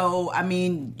whatever. So, I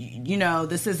mean,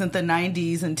 this isn't the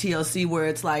 90s and TLC where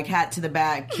it's like hat to the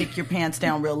back, kick your pants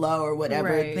down real low or whatever.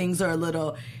 Right. Things are a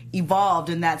little evolved,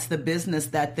 and that's the business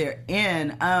that they're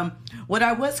in. What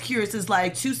I was curious is,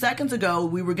 like, 2 seconds ago,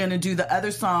 we were going to do the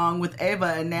other song with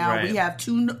Ava, and now we have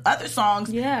 2 other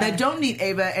songs that don't need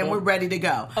Ava, and we're ready to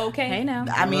go. Okay. Hey now.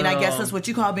 I mean, I guess that's what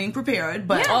you call being prepared,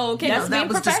 but that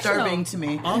was disturbing to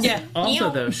me.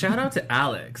 Also, though, shout out to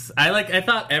Alex. I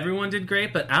thought everyone did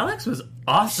great, but Alex was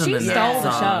awesome in that song.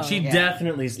 The show. She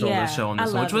definitely stole the show on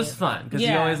this one, which was fun, because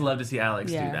you always love to see Alex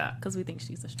do that. Because we think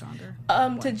she's a stronger.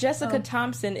 To Jessica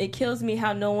Thompson, it kills me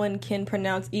how no one can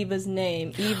pronounce Eva's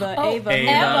name.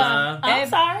 Ava. I'm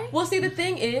sorry. Well, see, the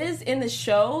thing is, in the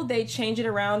show, they change it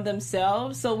around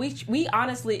themselves. So we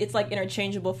honestly, it's like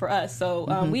interchangeable for us.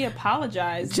 So we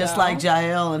apologize. Just like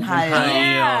Jael and Hayel.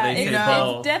 Yeah,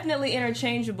 it's definitely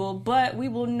interchangeable, but we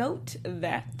will note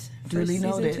that. Duly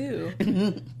noted.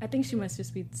 2. I think she must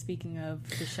just be speaking of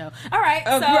the show. All right.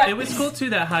 So it was cool,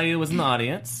 too, that Hayel was in the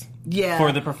audience. Yeah,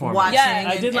 for the performance. Watching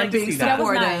I did like to see that. That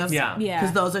was nice. Yeah,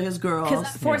 because those are his girls.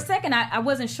 Because for a second, I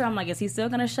wasn't sure. I'm like, is he still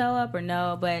going to show up or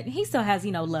no? But he still has,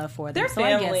 love for them. Their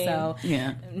family. I guess so.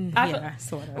 Yeah,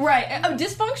 sort of. Right,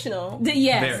 dysfunctional.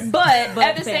 Yes, very. but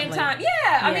at the same family. time,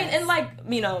 I mean,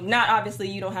 and not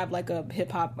obviously you don't have like a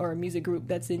hip hop or a music group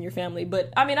that's in your family,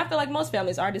 but I mean, I feel like most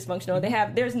families are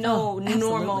dysfunctional. There's no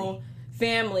normal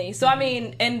family. So I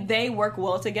mean, and they work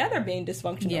well together being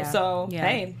dysfunctional. Yeah. So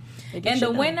hey. And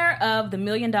the winner of the $1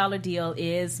 million deal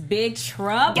is Big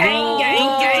Trouble. Gang.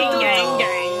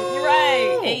 You're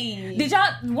right. Hey. Did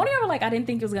y'all? One of y'all were like, I didn't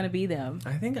think it was going to be them.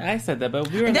 I think I said that,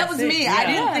 but we were. That was me. Yeah. I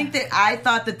didn't think that. I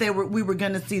thought that we were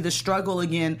going to see the struggle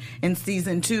again in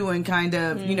season 2 and kind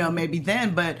of maybe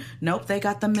then, but nope, they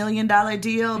got the $1 million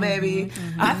deal, baby.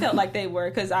 I felt like they were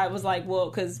because I was like, well,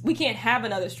 because we can't have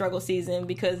another struggle season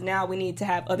because now we need to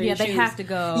have other issues. They have to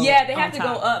go. Yeah, they have to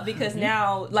go up because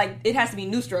now it has to be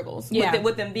new struggles.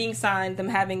 With them being signed, them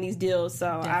having these deals. So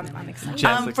I'm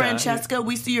excited. Francesca,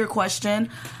 we see your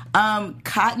question.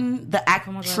 Cotton, the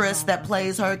actress that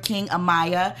plays her, King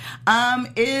Amaya,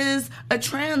 is a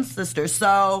trans sister.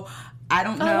 So I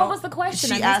don't know. What was the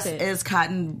question? She asked, "Is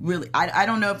Cotton really?" I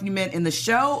don't know if you meant in the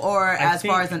show or as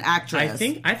far as an actress.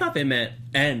 I thought they meant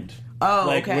end.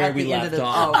 Oh, okay. Where at we the left end of the.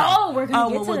 off. We're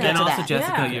gonna get to that. And also,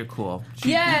 Jessica, you're cool.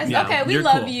 Yes. Okay. We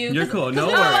love you. You're cool. No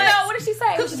worries. No. What did she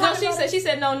say? She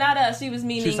said no, not us. She was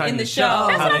meaning in the show.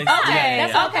 That's what I thought.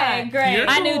 That's okay. Great.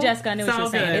 I knew Jessica. I knew what you were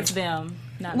saying. It's them.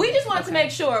 We just wanted to make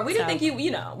sure. We didn't think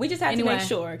we just had to make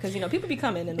sure because people be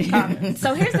coming in the comments.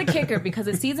 So here's the kicker, because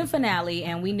it's season finale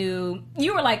and we knew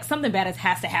you were like, something bad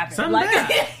has to happen.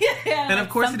 And of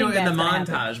course they do it in the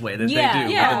montage way that they do.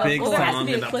 Yeah. The big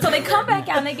song. So they come back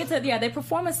out and they get to they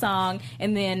perform a song,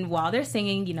 and then while they're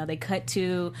singing, they cut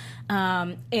to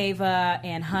Ava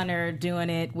and Hunter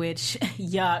doing it, which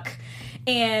yuck.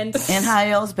 And in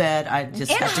Hayel's bed, I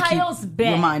just have to keep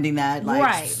reminding that,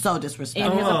 so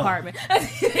disrespectful. In his apartment.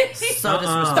 So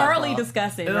disrespectful. Thoroughly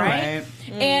disgusting, right?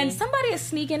 Mm. And somebody is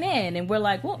sneaking in, and we're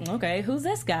like, well, okay, who's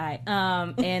this guy?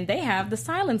 And they have the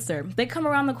silencer. They come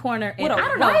around the corner, and I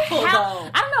don't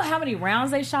know how many rounds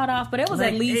they shot off, but it was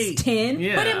at least 10.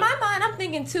 Yeah. But in my mind, I'm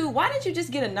thinking too, why didn't you just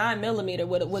get a 9mm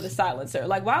with a silencer?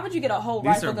 Like, why would you get a whole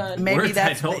rifle gun? Maybe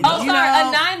that's. A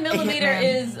 9mm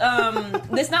is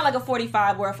it's not like a 45.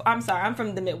 45. Where I'm sorry, I'm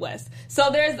from the Midwest. So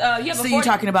there's you have. So you're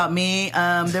talking about me?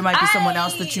 There might be someone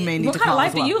else that you may need to call.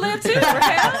 What kind of life do you live too?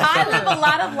 I live a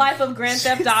lot of life of Grand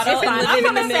Theft Auto. I'm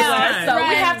from the Midwest, so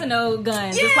we have to know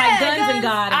guns. It's like guns and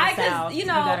God in the South. You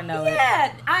gotta know it.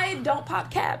 Yeah, I don't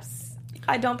pop caps,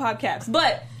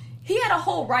 but he had a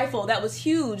whole rifle that was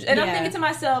huge, and I'm thinking to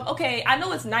myself, okay, I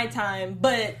know it's nighttime,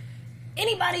 but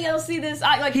anybody else see this?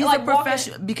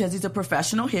 Because he's a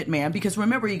professional hitman. Because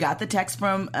remember, he got the text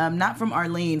from not from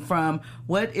Arlene, from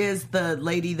what is the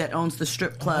lady that owns the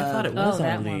strip club? I thought it was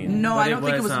Arlene. No, I don't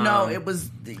think it was. No, it was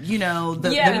the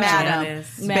madam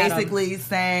basically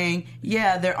saying,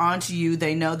 yeah, they're onto you.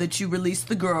 They know that you released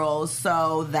the girls,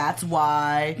 so that's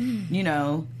why.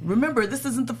 Remember, this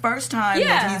isn't the first time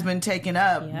that he's been taken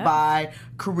up by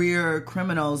career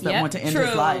criminals that want to end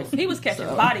his life. He was catching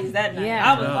bodies that night.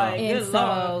 I was like, good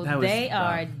Lord. So they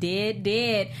are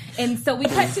dead. And so we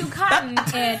cut to Cotton,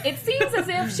 and it seems as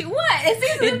if she It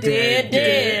seems as if dead.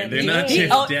 They're not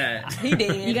just dead. He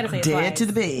did. You gotta say it dead twice. to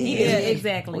the bed. He did,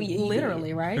 exactly.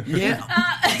 Literally, right? Yeah.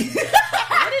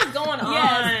 What is going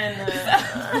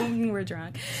on? We're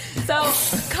drunk. So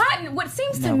Cotton, what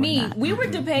seems to me, we were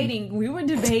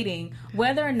debating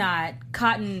whether or not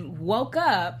Cotton woke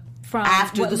up from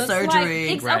after what the looks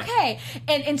surgery. Like, it's okay.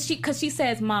 And because she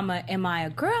says, "Mama, am I a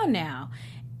girl now?"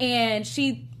 And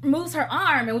she moves her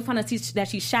arm, and we find out that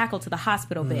she's shackled to the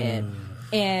hospital bed.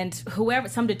 And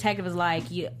some detective is like,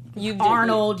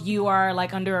 Arnold, you are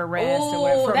like under arrest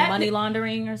for money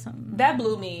laundering or something. That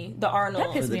blew me. The Arnold.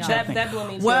 That pissed me off. That blew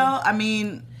me too. Well, I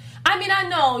mean, I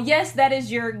know. Yes, that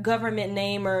is your government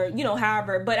name, or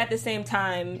however. But at the same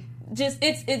time, just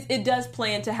it does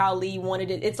play into how Lee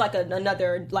wanted it. It's like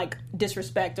another like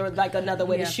disrespect or like another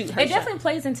way to shoot her. It definitely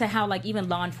plays into how like even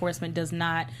law enforcement does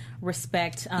not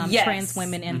respect trans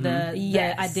women and the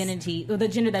identity, or the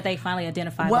gender that they finally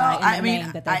identify by and the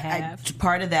name that they have.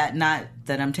 Part of that, not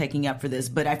that I'm taking up for this,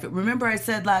 but I remember I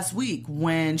said last week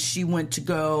when she went to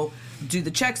go do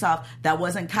the checks off, that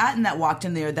wasn't Cotton that walked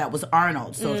in there, that was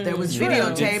Arnold. So if there was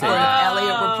videotape or if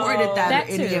Elliot reported that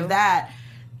or any of that,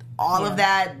 all of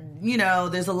that,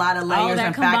 there's a lot of layers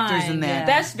and factors in that.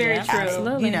 That's very true.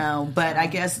 Absolutely. But I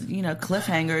guess,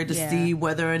 cliffhanger to see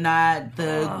whether or not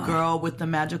the girl with the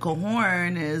magical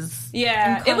horn is...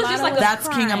 Yeah, it was just like that's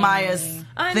King Amaya's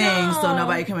thing, so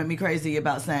nobody come at me crazy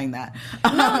about saying that.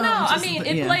 No.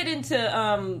 It played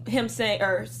into him saying,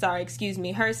 her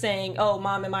saying, "Oh,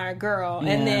 Mom, am I a girl?"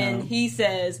 And then he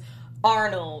says,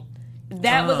 "Arnold."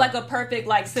 That was like a perfect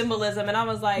like symbolism, and I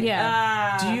was like,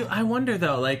 I wonder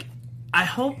though, like, I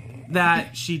hope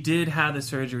that she did have the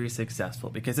surgery successful,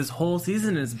 because this whole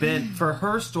season has been, for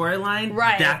her storyline,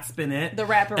 that's been it. The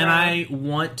wraparound. And I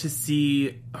want to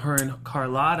see her and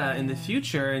Carlotta in the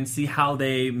future and see how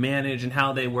they manage and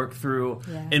how they work through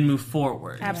and move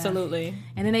forward. Absolutely.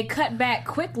 And then they cut back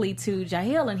quickly to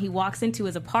Jahil, and he walks into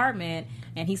his apartment,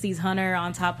 and he sees Hunter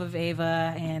on top of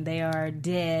Ava, and they are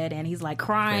dead, and he's like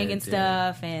crying and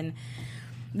stuff, and...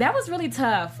 That was really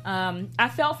tough. I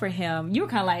felt for him. You were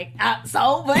kind of like, but I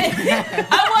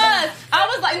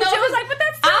was like, no. Jill was like, but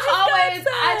that's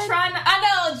I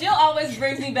know. Jill always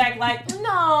brings me back like,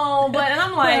 no, and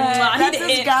I'm like, that's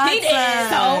his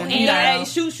godson. He did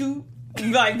shoot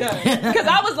like that, because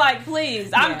I was like,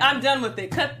 please, I'm done with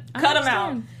it. Cut him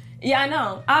out. Yeah, I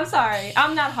know. I'm sorry.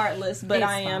 I'm not heartless, but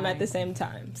I am at the same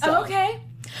time. So. Okay.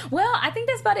 Well, I think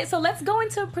that's about it. So let's go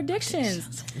into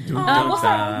predictions. We'll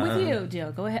start with you,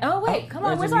 Jill. Go ahead. Oh, wait. Come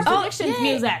on. Where's our predictions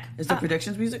music? Is there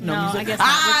predictions music? No, music? I guess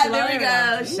not. There we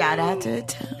go. Shout out to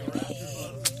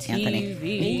Tony.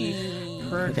 TV.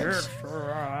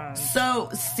 So,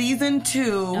 season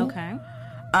 2. Okay.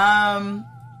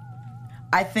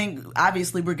 I think,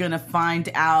 obviously, we're going to find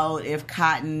out if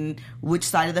which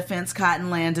side of the fence Cotton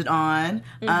landed on.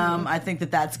 I think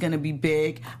that's going to be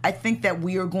big. I think that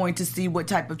we are going to see what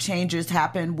type of changes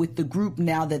happen with the group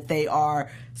now that they are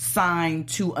signed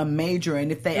to a major,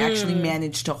 and if they actually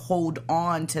manage to hold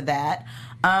on to that.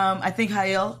 I think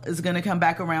Hail is going to come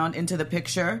back around into the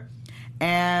picture.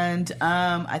 And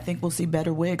I think we'll see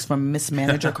better wigs from Miss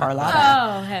Manager Carlotta.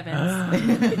 Oh,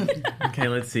 heavens. Okay,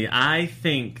 let's see. I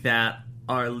think that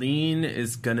Arlene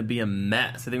is going to be a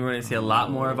mess. I think we're going to see a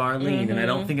lot more of Arlene, and I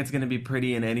don't think it's going to be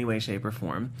pretty in any way, shape, or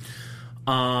form.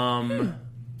 I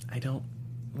don't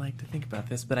like to think about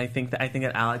this, but I think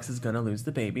that Alex is going to lose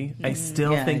the baby. I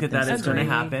still think that is going to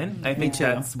happen. I think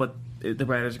that's what the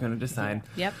writers are going to decide.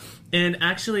 Yep. And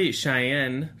actually,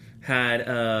 Cheyenne had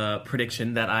a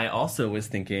prediction that I also was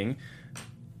thinking.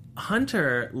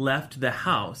 Hunter left the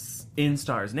house in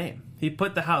Star's name. He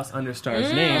put the house under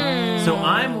Star's name. So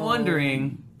I'm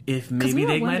wondering if maybe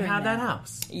they might have that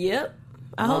house. Yep.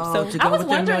 I hope so. I was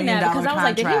wondering that because I was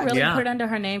like, did he really Yeah. put it under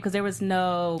her name? Because there was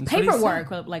no That's what he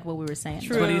paperwork, like what we were saying.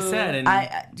 That's what he said. And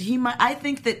I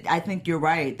think you're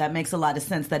right. That makes a lot of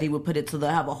sense that he would put it to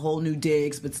have a whole new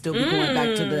digs, but still be going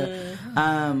back to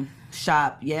the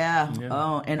shop. Yeah.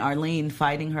 Oh, and Arlene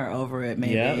fighting her over it.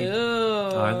 Maybe.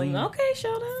 Yeah. Arlene. Okay,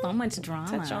 Sheldon. So much drama.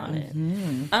 Touch on it.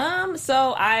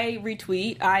 So I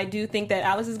retweet. I do think that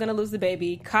Alex is going to lose the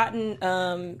baby.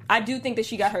 Cotton. I do think that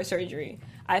she got her surgery.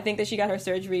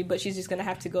 But she's just going to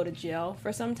have to go to jail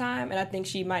for some time, and I think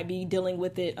she might be dealing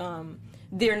with it.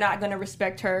 They're not going to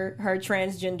respect her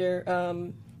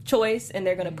transgender choice, and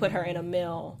they're going to put her in a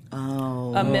male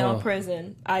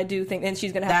prison. I do think, and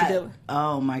she's going to have to deal.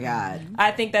 Oh my God!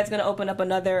 I think that's going to open up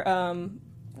another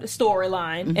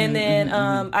storyline, and then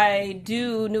I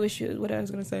do new issues. What I was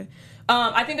going to say.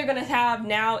 I think they're going to have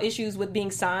now issues with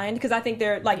being signed, because I think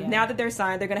they're now that they're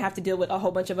signed, they're going to have to deal with a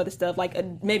whole bunch of other stuff,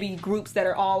 like maybe groups that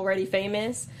are already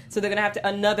famous. So they're going to have to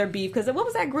another beef, because what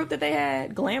was that group that they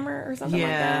had, Glamour or something like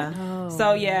that?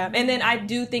 So and then I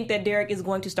do think that Derek is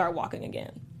going to start walking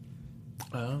again.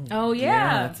 Oh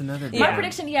yeah. That's another. My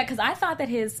prediction, because I thought that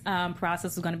his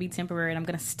process was going to be temporary, and I'm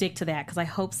going to stick to that because I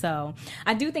hope so.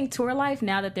 I do think Tour Life,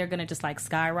 now that they're going to just like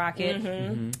skyrocket,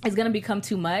 is going to become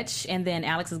too much, and then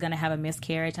Alex is going to have a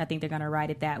miscarriage. I think they're going to write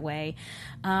it that way.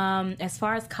 As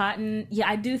far as Cotton,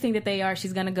 I do think that they are.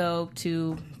 She's going to go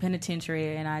to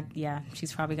penitentiary, and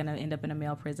she's probably going to end up in a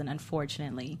male prison,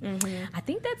 unfortunately. I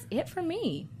think that's it for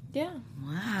me. Yeah. Wow.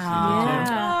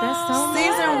 Yeah, that's so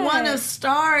Season much. 1 of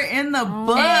Star in the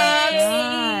books.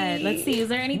 God. Let's see. Is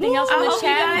there anything else in the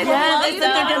chat? They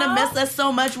said they're going to miss us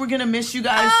so much. We're going to miss you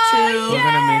guys, too. We're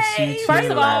going to miss you, too. First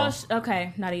of all,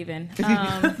 okay, not even. Okay.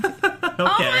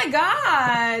 Oh my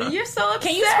God, you're so upset.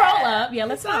 Can you scroll up? Yeah,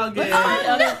 let's find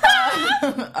other.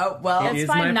 It is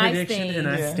my prediction, and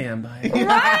I stand by it.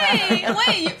 Right?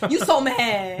 Wait, you so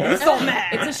mad? You're so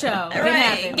mad. It's a show. It Right?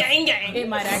 happens. Gang. It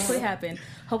might actually happen.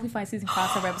 Hope we find season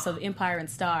crossover episode of Empire and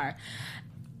Star.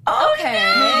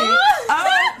 Okay.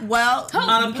 Well, we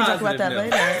can talk about that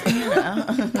later.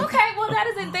 Okay, well, that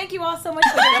is it. Thank you all so much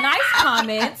for your nice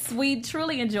comments. We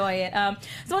truly enjoy it. So I want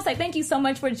to say thank you so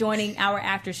much for joining our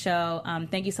after show.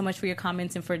 Thank you so much for your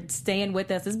comments and for staying with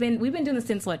us. We've been doing this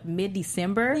since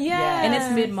mid-December? Yeah. And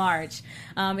it's mid-March.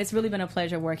 It's really been a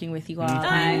pleasure working with you all.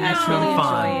 I know. truly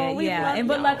enjoy it. We love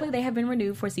But y'all. luckily they have been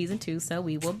renewed for season 2, so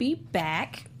we will be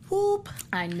back. Whoop.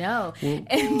 I know. And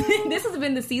this has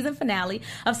been the season finale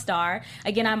of Star.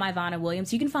 Again, I'm Ivana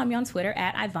Williams. You can find me on Twitter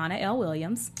at Ivana L.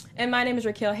 Williams. And my name is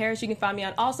Raquel Harris. You can find me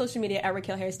on all social media at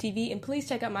Raquel Harris TV. And please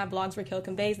check out my blogs, Raquel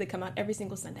Conveys. They come out every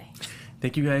single Sunday.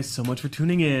 Thank you guys so much for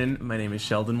tuning in. My name is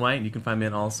Sheldon White, and you can find me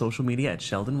on all social media at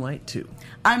Sheldon White 2.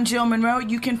 I'm Jill Monroe.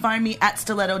 You can find me at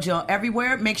Stiletto Jill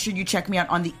everywhere. Make sure you check me out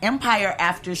on the Empire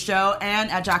After Show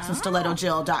and at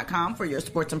JacksonStilettoJill.com for your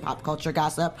sports and pop culture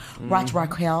gossip. Watch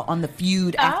Raquel on the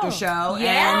Feud After Show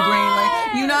and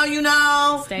Greenland. You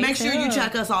know. Stay Make sure you tuned.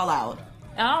 check us all out.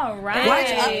 All right.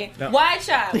 Hey, Wide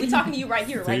Shot. We talking to you right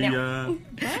here, right now.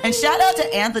 And shout out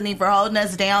to Anthony for holding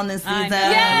us down this season.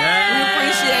 Yes. We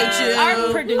appreciate you.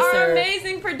 Our producer. Our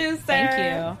amazing producer.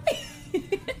 Thank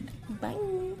you. Bye.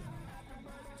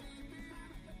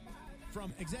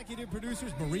 From executive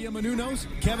producers Maria Menounos,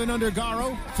 Kevin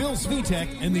Undergaro, Phil Svitek,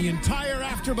 and the entire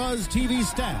AfterBuzz TV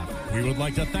staff, we would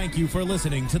like to thank you for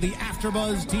listening to the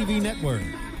AfterBuzz TV network.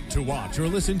 To watch or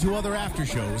listen to other after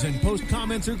shows and post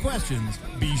comments or questions,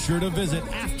 be sure to visit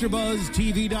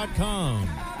AfterBuzzTV.com.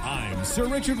 I'm Sir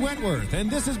Richard Wentworth, and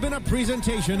this has been a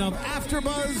presentation of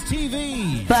AfterBuzz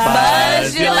TV.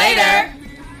 Buzz you later.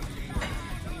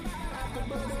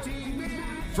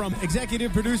 From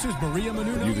executive producers Maria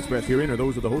Menounos. Views expressed herein are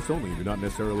those of the hosts only and do not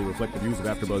necessarily reflect the views of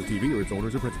AfterBuzz TV or its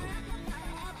owners or principals.